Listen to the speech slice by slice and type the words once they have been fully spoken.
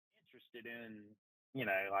interested in,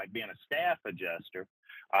 like being a staff adjuster.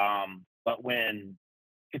 But when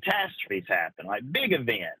catastrophes happen, like big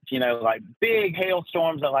events, like big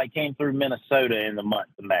hailstorms that like came through Minnesota in the month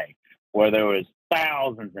of May, where there was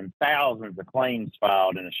thousands and thousands of claims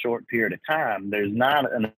filed in a short period of time. There's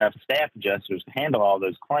not enough staff adjusters to handle all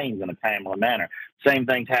those claims in a timely manner. Same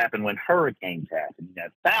things happen when hurricanes happen.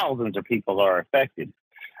 Thousands of people are affected.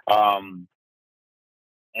 And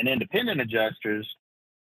independent adjusters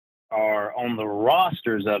are on the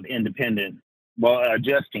rosters of independent,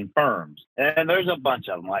 adjusting firms. And there's a bunch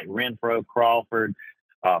of them, like Renfro, Crawford,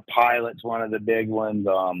 Pilot's one of the big ones,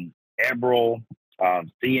 Eberl,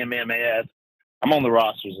 CMMS. I'm on the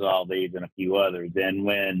rosters of all these and a few others. And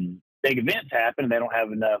when big events happen, they don't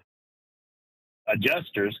have enough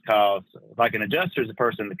adjusters, because like an adjuster is a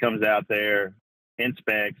person that comes out there,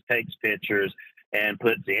 inspects, takes pictures, and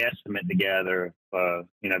puts the estimate together, the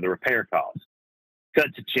repair costs,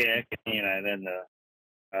 cuts a check,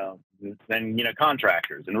 then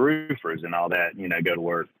contractors and roofers and all that, go to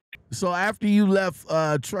work. So after you left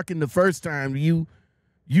trucking the first time, you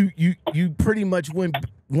pretty much went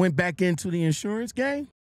back into the insurance game?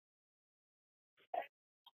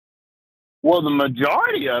 Well, the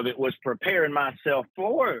majority of it was preparing myself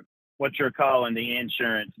for what you're calling the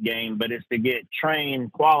insurance game, but it's to get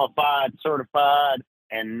trained, qualified, certified,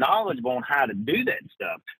 and knowledgeable on how to do that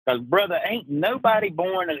stuff. Because, brother, ain't nobody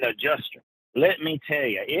born an adjuster. Let me tell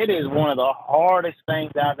you, it is one of the hardest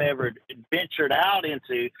things I've ever ventured out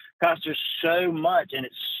into, because there's so much and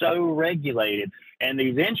it's so regulated. And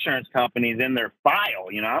these insurance companies in their file,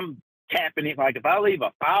 I'm tapping it. Like if I leave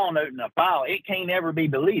a file note in a file, it can't ever be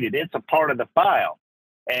deleted. It's a part of the file.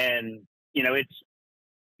 And,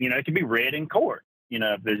 it can be read in court,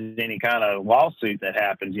 if there's any kind of lawsuit that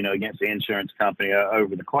happens, against the insurance company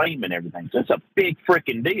over the claim and everything. So it's a big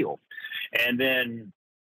freaking deal. And then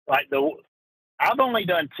I've only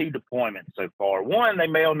done 2 deployments so far. One, they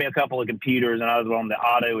mailed me a couple of computers, and I was on the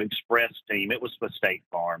Auto Express team. It was for State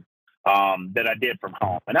Farm, that I did from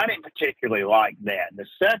home. And I didn't particularly like that. The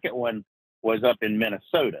second one was up in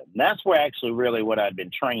Minnesota. And that's where actually really what I'd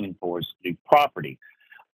been training for, is to do property.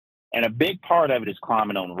 And a big part of it is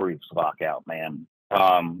climbing on roofs, Lockoutmen,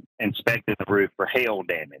 inspecting the roof for hail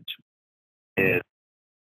damage.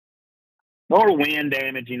 Or wind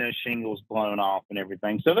damage, shingles blown off and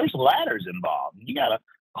everything. So there's ladders involved. You got to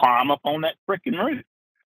climb up on that freaking roof.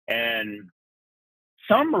 And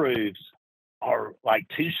some roofs are like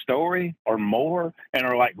 2-story or more and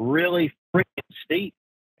are like really freaking steep.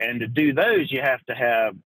 And to do those, you have to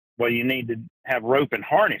have, you need to have rope and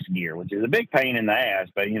harness gear, which is a big pain in the ass,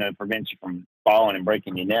 but, prevents you from falling and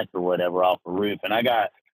breaking your neck or whatever off the roof. And I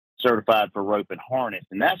got certified for rope and harness.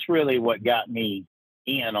 And that's really what got me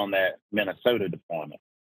in on that Minnesota deployment.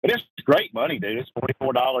 But it's great money, dude. It's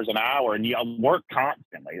 $44 an hour, and you work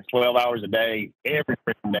constantly. It's 12 hours a day, every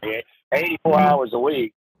freaking day, 84 hours a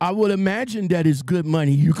week. I would imagine that is good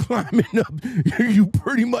money. You climbing up, you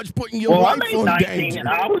pretty much putting your life on danger.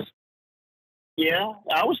 I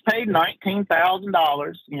was paid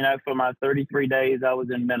 $19,000, for my 33 days I was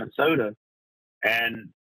in Minnesota, and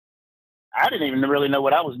I didn't even really know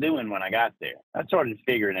what I was doing when I got there. I started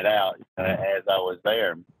figuring it out as I was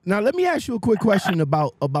there. Now, let me ask you a quick question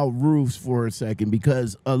about roofs for a second,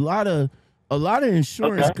 because a lot of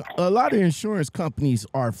insurance companies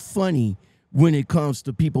are funny when it comes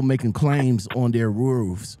to people making claims on their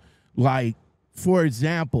roofs. Like, for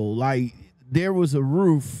example, like there was a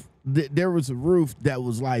roof that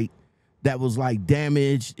was like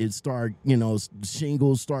damaged. It started,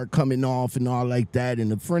 shingles start coming off and all like that.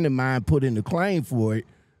 And a friend of mine put in a claim for it.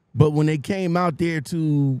 But when they came out there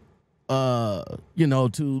to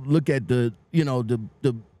look at to do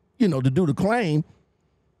the claim,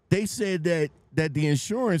 they said that the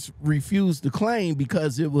insurance refused the claim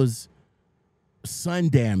because it was sun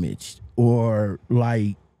damaged or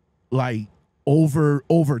like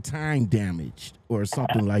over time damaged or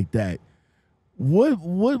something like that. What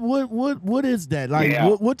is that?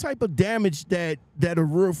 Like, what type of damage that a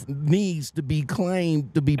roof needs to be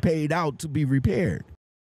claimed to be paid out to be repaired?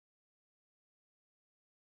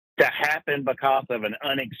 To happen because of an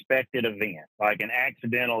unexpected event, like an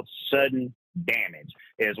accidental sudden damage,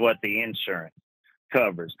 is what the insurance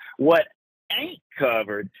covers. What ain't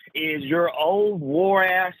covered is your old wore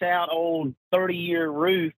ass out old 30-year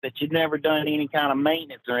roof that you've never done any kind of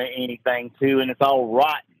maintenance or anything to, and it's all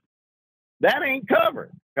rotten. That ain't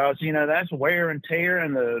covered because, that's wear and tear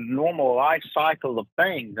and the normal life cycle of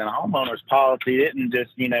things. And a homeowner's policy isn't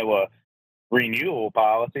just, a renewal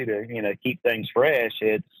policy to, keep things fresh.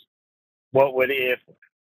 It's what would if,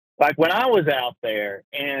 like when I was out there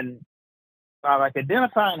and like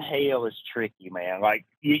identifying hail is tricky, man. Like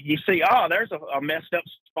you see, oh, there's a messed up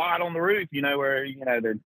spot on the roof, where,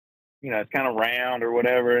 it's kind of round or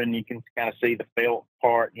whatever, and you can kind of see the felt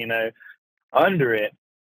part, under it.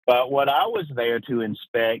 But what I was there to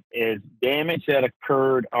inspect is damage that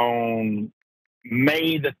occurred on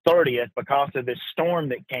May the 30th because of this storm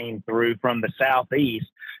that came through from the southeast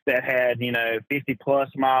that had, 50 plus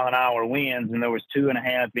mile an hour winds, and there was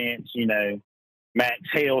 2.5 inch, max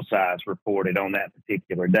hail size reported on that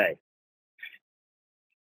particular day.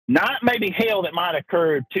 Not maybe hail that might have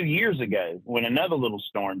occurred 2 years ago when another little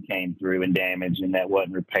storm came through and damaged and that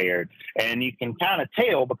wasn't repaired. And you can kind of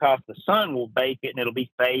tell because the sun will bake it and it'll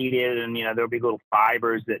be faded, and, there'll be little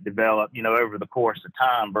fibers that develop, over the course of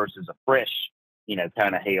time versus a fresh,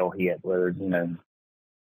 kind of hail hit where, you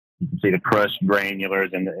can see the crushed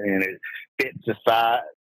granulars and it fits the size,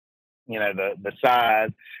 the size.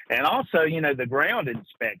 And also, the ground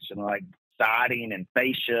inspection, like siding and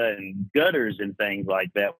fascia and gutters and things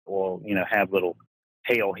like that will, have little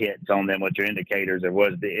hail hits on them, which are indicators there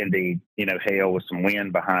was indeed, hail with some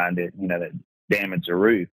wind behind it, that damaged the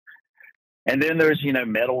roof. And then there's,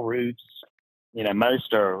 metal roofs.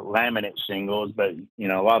 Most are laminate shingles, but,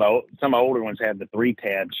 some older ones have the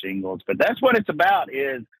 3-tab shingles. But that's what it's about,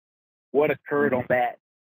 is what occurred on that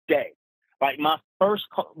day. Like my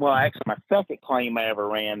second claim I ever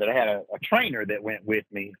ran, that I had a trainer that went with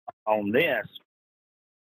me on this.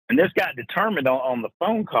 And this got determined on the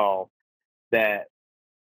phone call that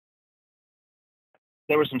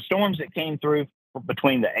there were some storms that came through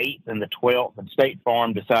between the 8th and the 12th, and State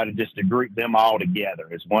Farm decided just to group them all together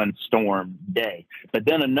as one storm day. But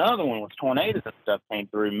then another one with tornadoes and stuff came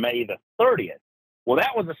through May the 30th. Well,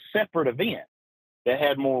 that was a separate event that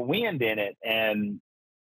had more wind in it, and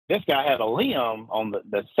this guy had a limb on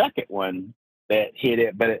the second one that hit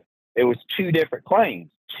it, but it was 2 different claims,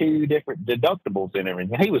 2 different deductibles and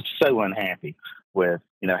everything. He was so unhappy with,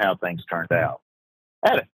 how things turned out. I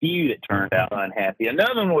had a few that turned out unhappy.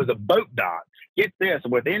 Another one was a boat dock. Get this,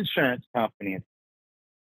 with insurance companies,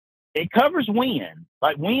 it covers wind.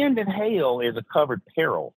 Like wind and hail is a covered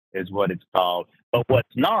peril, is what it's called. But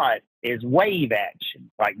what's not is wave action.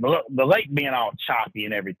 Like the lake being all choppy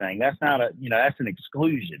and everything. That's not that's an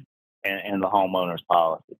exclusion in the homeowner's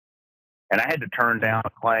policy. And I had to turn down a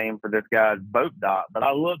claim for this guy's boat dock, but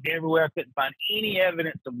I looked everywhere. I couldn't find any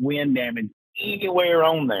evidence of wind damage anywhere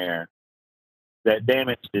on there that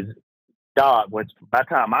damaged his dock, which by the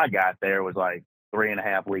time I got there was like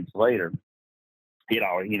 3.5 weeks later. It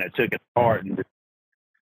all, took it apart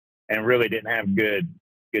and really didn't have good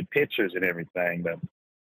pictures and everything. But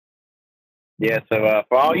yeah, so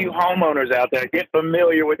for all you homeowners out there, get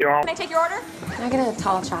familiar with your home. Can I take your order? Can I get a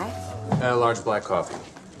tall chai? A large black coffee.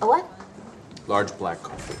 A what? Large black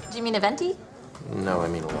coffee. Do you mean a venti? No, I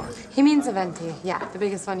mean a large. He means a venti. Yeah, the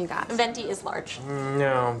biggest one you got. Venti is large.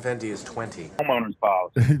 No, venti is 20. Homeowners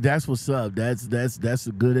policy. That's what's up. That's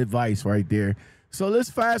a good advice right there. So let's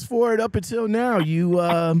fast forward up until now.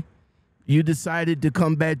 You decided to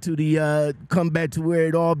come back to where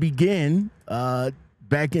it all began,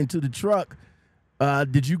 back into the truck.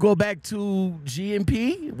 Did you go back to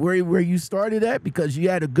G&P where you started at, because you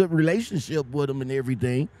had a good relationship with them and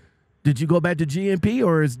everything? Did you go back to G&P,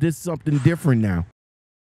 or is this something different now?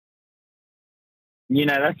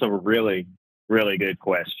 That's a really, really good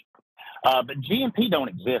question. But G&P don't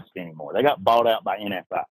exist anymore. They got bought out by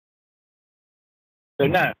NFI. So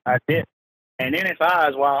no, I did. And NFI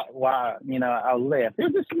is why I left. It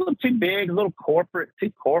was just a little too big, a little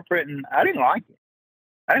too corporate, and I didn't like it.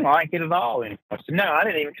 I didn't like it at all anymore. So no, I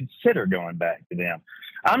didn't even consider going back to them.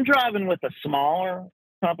 I'm driving with a smaller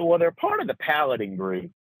company. Well, they're part of the Paladin Group,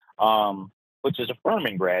 which is a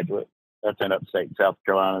Furman graduate. That's in upstate South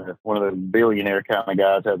Carolina. One of the billionaire kind of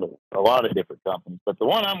guys, has a lot of different companies. But the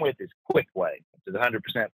one I'm with is Quickway, which is a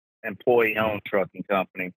 100% employee-owned trucking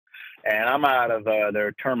company. And I'm out of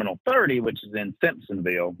their Terminal 30, which is in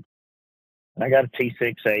Simpsonville. And I got a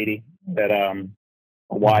T680, a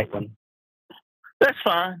white one. That's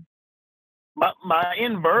fine. My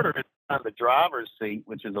inverter is on the driver's seat,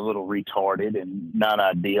 which is a little retarded and not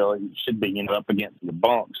ideal. It should be up against the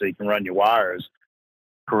bunk so you can run your wires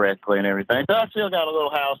correctly and everything. So I still got a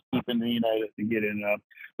little housekeeping, to get in.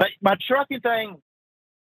 But my trucking thing,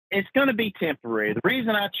 it's going to be temporary. The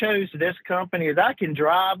reason I chose this company is I can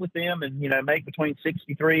drive with them and, make between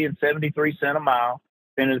 63 and 73 cents a mile,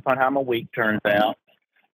 depending upon how my week turns out.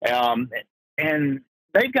 And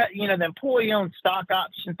they've got, the employee-owned stock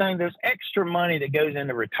option thing. There's extra money that goes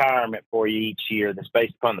into retirement for you each year that's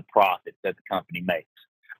based upon the profits that the company makes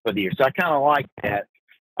for the year. So I kind of like that.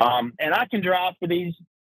 And I can drive for these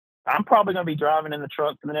I'm probably going to be driving in the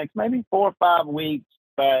truck for the next maybe 4 or 5 weeks.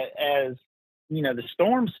 But as the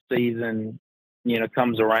storm season,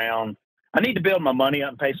 comes around, I need to build my money up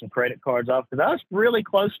and pay some credit cards off because I was really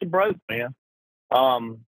close to broke, man.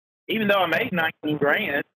 Even though I made 19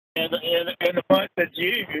 grand in the month of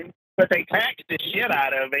June, but they taxed the shit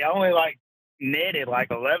out of me. I only netted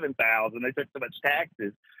 11,000. They took so much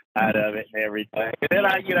taxes out of it and everything. And then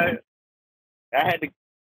I had to.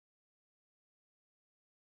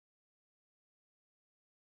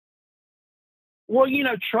 Well,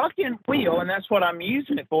 trucking wheel, and that's what I'm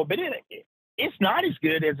using it for. But it's not as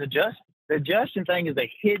good as adjusting. The adjusting thing is a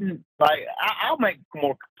hidden. I'll make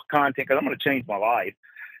more content because I'm going to change my life,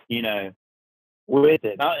 with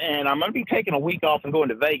it. And I'm going to be taking a week off and going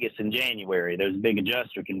to Vegas in January. There's a big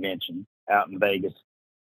adjuster convention out in Vegas.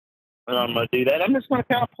 And I'm going to do that. I'm just going to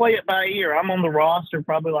kind of play it by ear. I'm on the roster,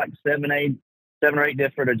 probably seven or eight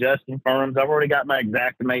different adjusting firms. I've already got my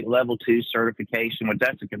Xactimate Level 2 certification, which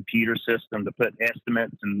that's a computer system to put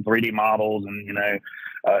estimates and 3D models and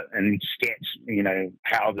sketch,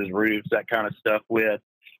 houses, roofs, that kind of stuff with.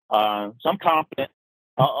 So I'm confident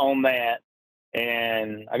on that.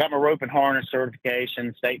 And I got my rope and harness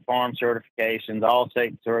certification, State Farm certifications, all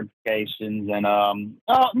state certifications, and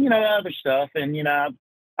other stuff. And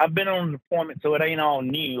I've been on deployment, so it ain't all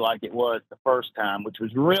new like it was the first time, which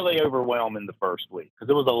was really overwhelming the first week because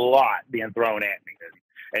there was a lot being thrown at me,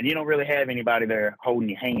 and you don't really have anybody there holding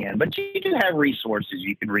your hand, but you do have resources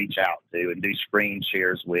you can reach out to and do screen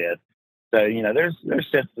shares with. So there's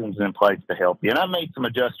systems in place to help you, and I've made some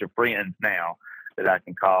adjuster friends now that I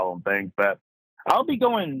can call and things, but I'll be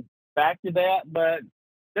going back to that, but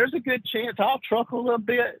there's a good chance I'll truck a little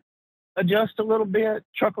bit, adjust a little bit,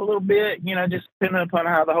 truck a little bit, just depending upon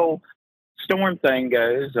how the whole storm thing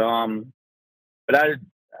goes. But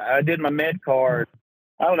I did my med card,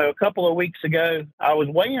 I don't know, a couple of weeks ago. I was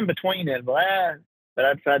way in between it, but I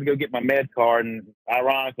decided to go get my med card, and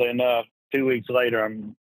ironically enough, 2 weeks later,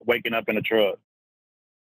 I'm waking up in a truck.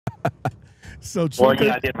 So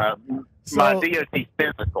I did my DOT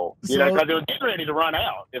physical, because it was getting ready to run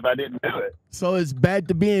out if I didn't do it. So it's back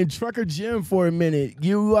to being Trucker Jim for a minute.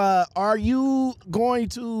 You are you going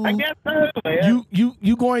to? I guess so, man.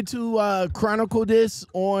 You going to chronicle this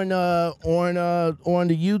on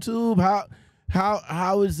the YouTube?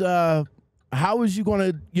 How is you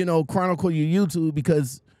going to chronicle your YouTube?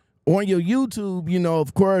 Because on your YouTube,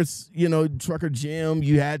 of course, Trucker Jim,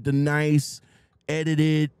 you had the nice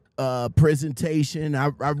edited presentation.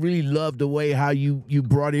 I really love the way how you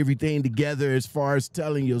brought everything together as far as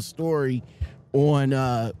telling your story on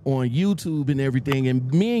YouTube and everything.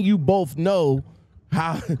 And me and you both know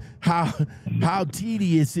how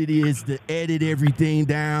tedious it is to edit everything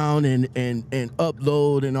down and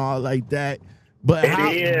upload and all like that. But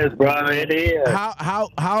it is, brother. It is. How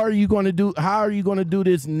are you going to do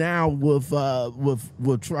this now with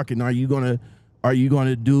trucking? Are you going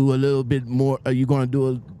to do a little bit more? Are you going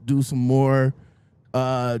to do some more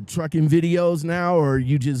trucking videos now, or are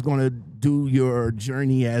you just going to do your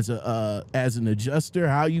journey as an adjuster?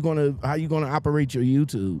 How are you going to operate your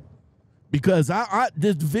YouTube? Because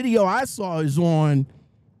this video I saw is on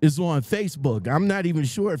Facebook. I'm not even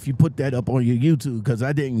sure if you put that up on your YouTube because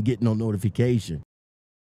I didn't get no notification.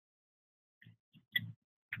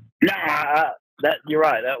 No, that you're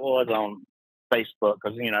right. That was on Facebook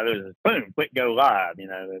because there's a boom, quick go live.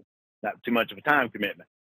 There's not too much of a time commitment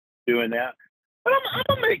doing that. But I'm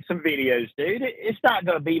gonna make some videos, dude. It's not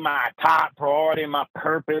gonna be my top priority, my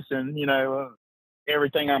purpose, and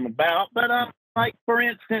everything I'm about. But like for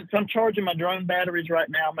instance, I'm charging my drone batteries right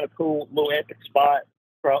now. I'm in a cool little epic spot,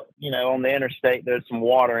 on the interstate. There's some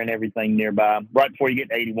water and everything nearby, right before you get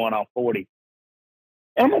to 81 off 40.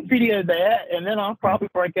 And I'm gonna video that, and then I'll probably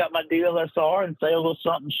break out my DLSR and say a little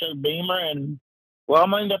something, show Beamer, and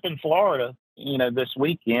I'm gonna end up in Florida, this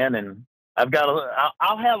weekend, and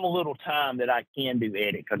I'll have a little time that I can do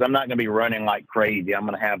edit because I'm not gonna be running like crazy. I'm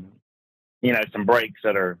gonna have, some breaks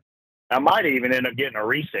I might even end up getting a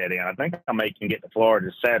reset in. I think I can get to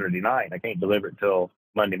Florida Saturday night. I can't deliver it till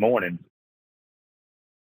Monday morning.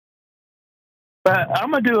 But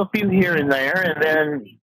I'm gonna do a few here and there, and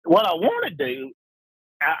then what I want to do,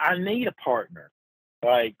 I need a partner,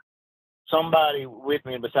 like somebody with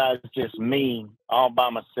me besides just me all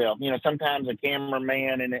by myself. Sometimes a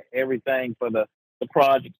cameraman and everything for the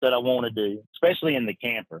projects that I want to do, especially in the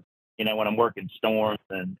camper, when I'm working storms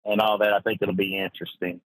and all that. I think it'll be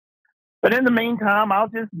interesting. But in the meantime, I'll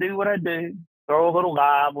just do what I do, throw a little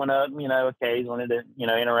live one up, occasionally to,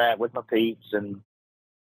 interact with my peeps.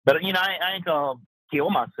 But I ain't going to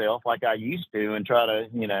kill myself like I used to and try to,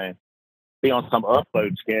 be on some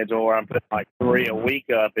upload schedule where I'm putting like 3 a week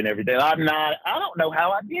up and everything. I don't know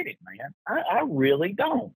how I did it, man. I really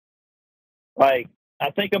don't. Like, I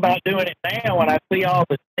think about doing it now when I see all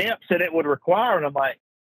the steps that it would require, and I'm like,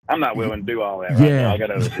 I'm not willing to do all that right now. I got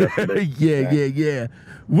other stuff to do. Yeah.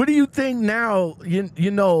 What do you think now?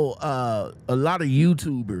 You know, a lot of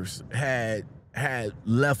YouTubers had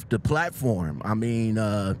left the platform. I mean,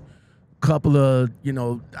 couple of, you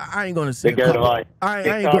know, I ain't gonna say They go to like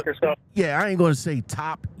TikTok or something. Yeah, I ain't gonna say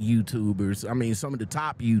top YouTubers. I mean, some of the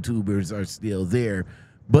top YouTubers are still there,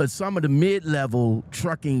 but some of the mid-level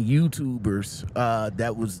trucking YouTubers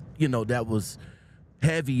that was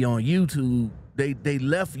heavy on YouTube, they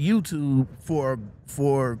left YouTube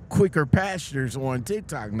for quicker pastures on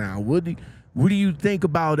TikTok now. What do you think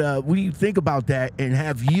about that? And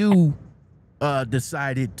have you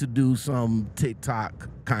decided to do some TikTok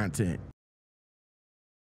content?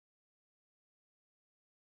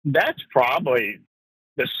 That's probably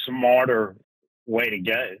the smarter way to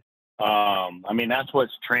go. I mean, that's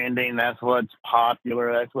what's trending. That's what's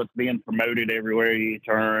popular. That's what's being promoted everywhere you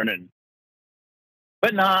turn.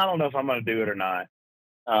 But no, I don't know if I'm going to do it or not.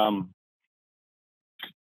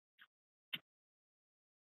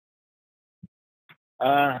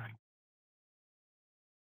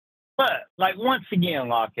 But like, once again,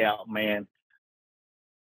 Lockout, man,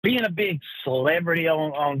 being a big celebrity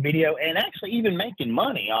on video and actually even making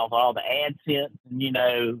money off all the AdSense and, you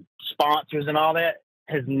know, sponsors and all that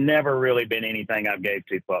has never really been anything I've gave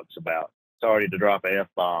two fucks about. Sorry to drop a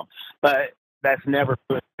F-bomb, but that's never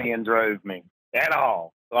pushed me and drove me at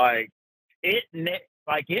all. Like, it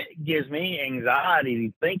gives me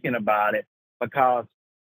anxiety thinking about it because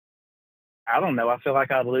I don't know. I feel like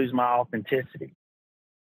I'd lose my authenticity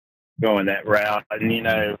going that route, and, you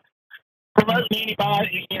know, promoting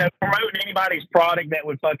anybody's product that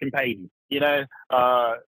would fucking pay me, you know,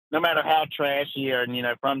 no matter how trashy or, you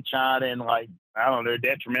know, from China and, like, I don't know,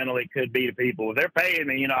 detrimental it could be to people. If they're paying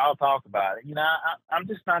me, you know, I'll talk about it. You know, I'm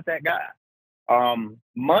just not that guy.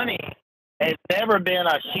 Money has never been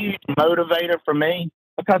a huge motivator for me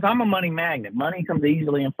because I'm a money magnet. Money comes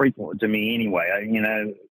easily and frequently to me anyway.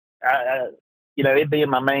 It being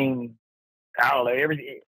my main outlet,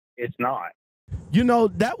 it's not. You know,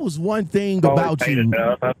 that was one thing about you.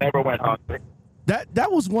 I never went hungry.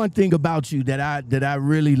 That was one thing about you that I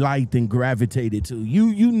really liked and gravitated to.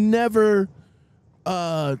 You never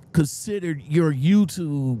considered your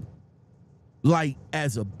YouTube like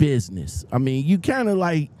as a business. I mean, you kind of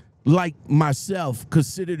like myself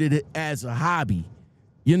considered it as a hobby.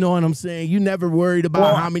 You know what I'm saying? You never worried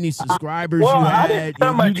about how many subscribers you had. I didn't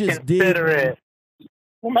so much you just consider it.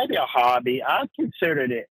 Well, maybe a hobby. I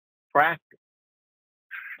considered it practice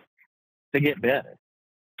to get better,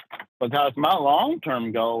 because my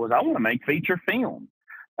long-term goal is I want to make feature films.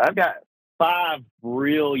 I've got 5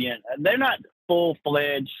 brilliant, they're not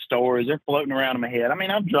full-fledged stories. They're floating around in my head. I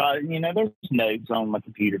mean, I've tried, you know, there's notes on my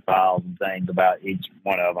computer files and things about each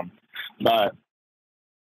one of them. But,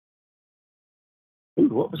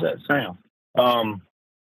 what was that sound?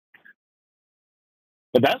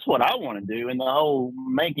 But that's what I want to do. And the whole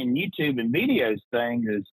making YouTube and videos thing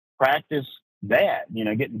is practice that, you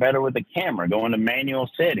know, getting better with the camera, going to manual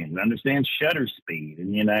settings, understand shutter speed,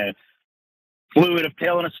 and, you know, fluid of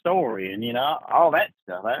telling a story, and, you know, all that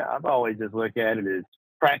stuff. I've always just looked at it as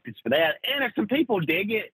practice for that. And if some people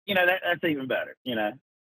dig it, you know, that's even better, you know.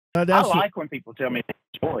 I like when people tell me they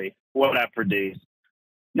enjoy what I produce.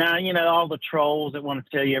 Now, you know, all the trolls that want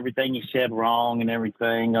to tell you everything you said wrong and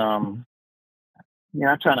everything, you know,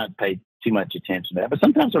 I try not to pay too much attention to that, but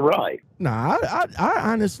sometimes they're right. Nah, I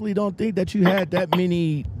honestly don't think that you had that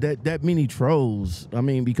many many trolls. I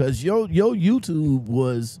mean, because your YouTube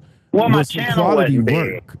was my channel quality wasn't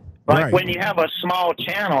work. big. Like, right. When you have a small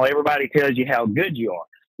channel, everybody tells you how good you are.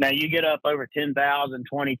 Now you get up over 10,000,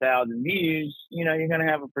 20,000 views, you know, you're going to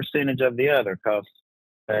have a percentage of the other because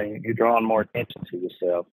you're drawing more attention to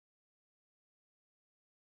yourself.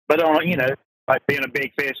 But you know, like being a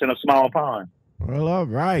big fish in a small pond. Well, all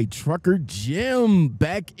right, Trucker Jim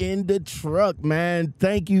back in the truck, man.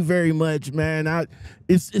 Thank you very much, man.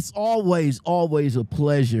 It's always a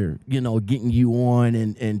pleasure, you know, getting you on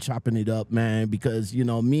and chopping it up, man, because, you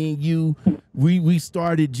know, me and you, we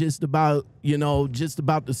started just about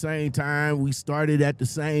the same time. We started at the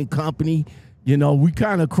same company. You know, we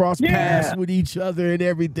kind of crossed paths with each other and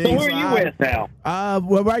everything. So where are you with now?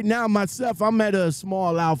 Well, right now, myself, I'm at a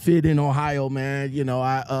small outfit in Ohio, man. You know,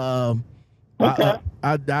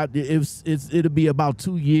 it'll be about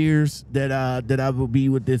 2 years that I will be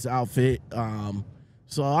with this outfit.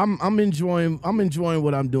 So I'm enjoying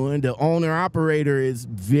what I'm doing. The owner operator is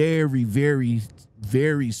very, very,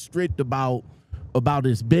 very strict about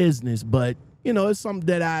his business, but you know, it's something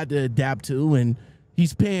that I had to adapt to, and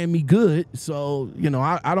he's paying me good, so you know,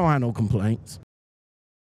 I don't have no complaints.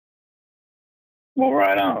 Well,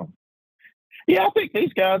 right on. Yeah, I think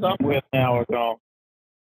these guys I'm with now are going.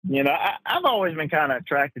 You know, I've always been kind of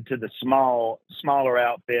attracted to the smaller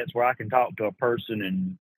outfits where I can talk to a person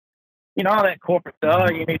and, you know, all that corporate stuff.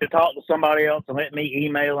 Oh, you need to talk to somebody else and let me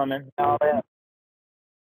email them and all that.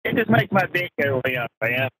 It just makes my dick go limp,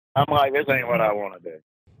 man. I'm like, this ain't what I want to do.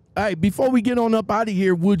 All right, before we get on up out of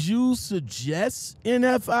here, would you suggest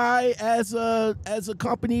NFI as a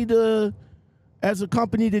company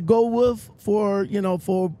to go with for, you know,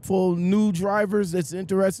 for new drivers that's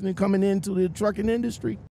interested in coming into the trucking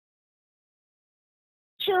industry?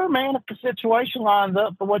 Sure, man. If the situation lines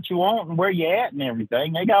up for what you want and where you at and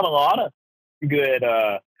everything, they got a lot of good,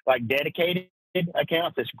 like dedicated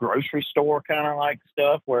accounts. This grocery store kind of like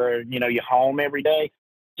stuff where, you know, you're home every day.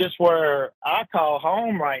 Just where I call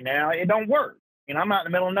home right now, it don't work. You know, I'm out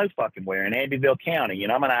in the middle of no fucking where in Abbeville County. You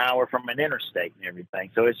know, I'm an hour from an interstate and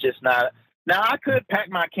everything. So it's just not. Now, I could pack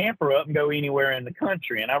my camper up and go anywhere in the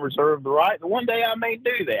country, and I reserve the right. But one day I may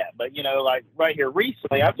do that. But, you know, like right here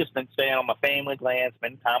recently, I've just been staying on my family's land,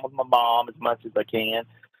 spending time with my mom as much as I can.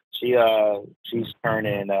 She's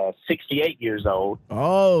turning 68 years old.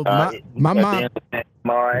 Oh, my mom.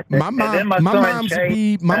 My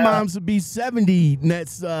mom's will be 70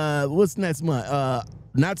 next. What's next month?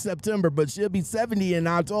 Not September, but she'll be 70 in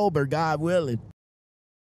October, God willing.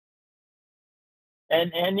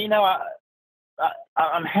 And you know,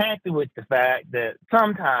 I'm happy with the fact that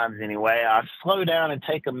sometimes, anyway, I slow down and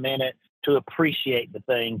take a minute to appreciate the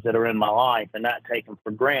things that are in my life and not take them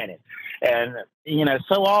for granted. And, you know,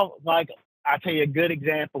 like, I'll tell you a good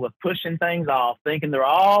example of pushing things off, thinking they're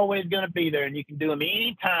always going to be there and you can do them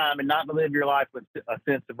anytime and not live your life with a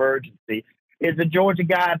sense of urgency, is the Georgia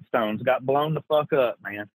Guidestones got blown the fuck up,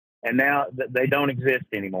 man. And now they don't exist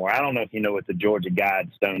anymore. I don't know if you know what the Georgia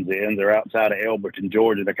Guidestones is. They're outside of Elberton,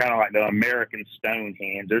 Georgia. They're kind of like the American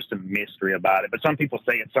Stonehenge. There's some mystery about it. But some people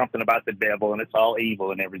say it's something about the devil and it's all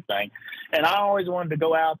evil and everything. And I always wanted to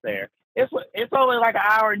go out there. It's only like an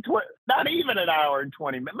hour and 20, not even an hour and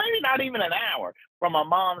 20, maybe not even an hour from my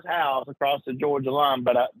mom's house across the Georgia line.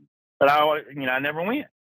 But I you know, I never went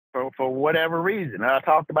for whatever reason. I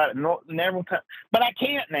talked about it never, but I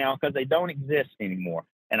can't now because they don't exist anymore.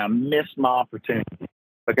 And I missed my opportunity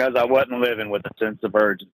because I wasn't living with a sense of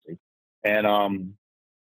urgency. And,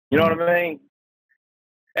 you know what I mean?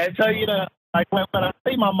 And so, you know, like when I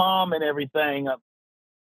see my mom and everything, I'm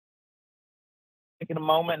taking a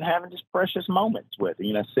moment and having just precious moments with her,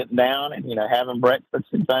 you know, sitting down and, you know, having breakfast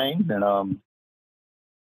and things. And,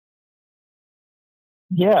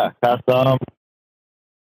 yeah, because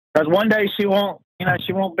one day she won't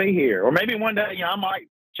be here. Or maybe one day, you know, I might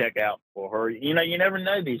check out for her. You know, you never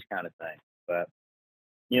know these kind of things. But,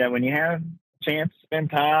 you know, when you have a chance to spend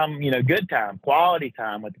time, you know, good time, quality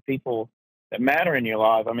time with the people that matter in your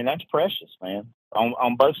life, I mean, that's precious, man,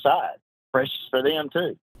 on both sides. Precious for them,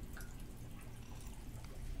 too.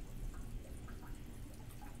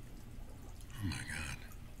 Oh, my God.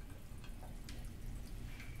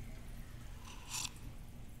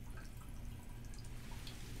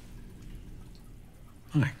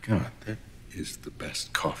 My God, that is the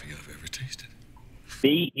best coffee I've ever tasted.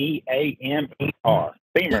 Beamer.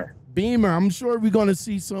 Beamer. Beamer. I'm sure we're gonna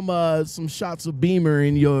see some shots of Beamer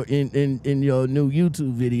in your in your new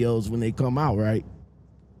YouTube videos when they come out, right?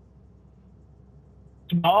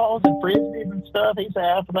 Balls and frisbees and stuff. He's an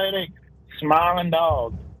athletic, smiling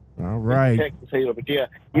dog. All right. Texas heel, but yeah,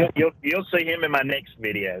 you'll see him in my next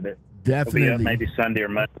video. That definitely will be up maybe Sunday or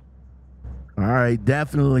Monday. All right,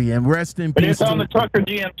 definitely, and rest in but peace. But it's on the Trucker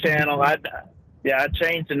Jim channel. I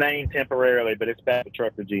changed the name temporarily, but it's back to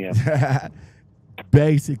Trucker Jim.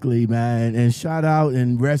 Basically, man, and shout out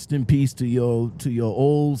and rest in peace to your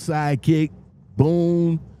old sidekick,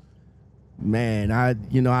 Boone. Man, I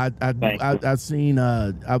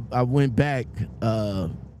went back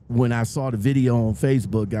when I saw the video on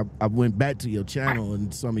Facebook. I went back to your channel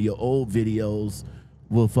and some of your old videos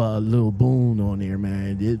with Lil Boone on there,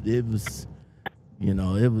 man. It was. You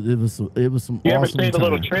know, it was some you awesome. You ever see the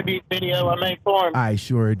little tribute video I made for him? I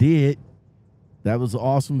sure did. That was an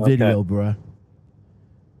awesome video, bruh.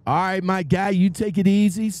 All right, my guy, you take it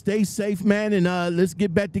easy. Stay safe, man, and let's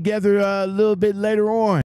get back together a little bit later on.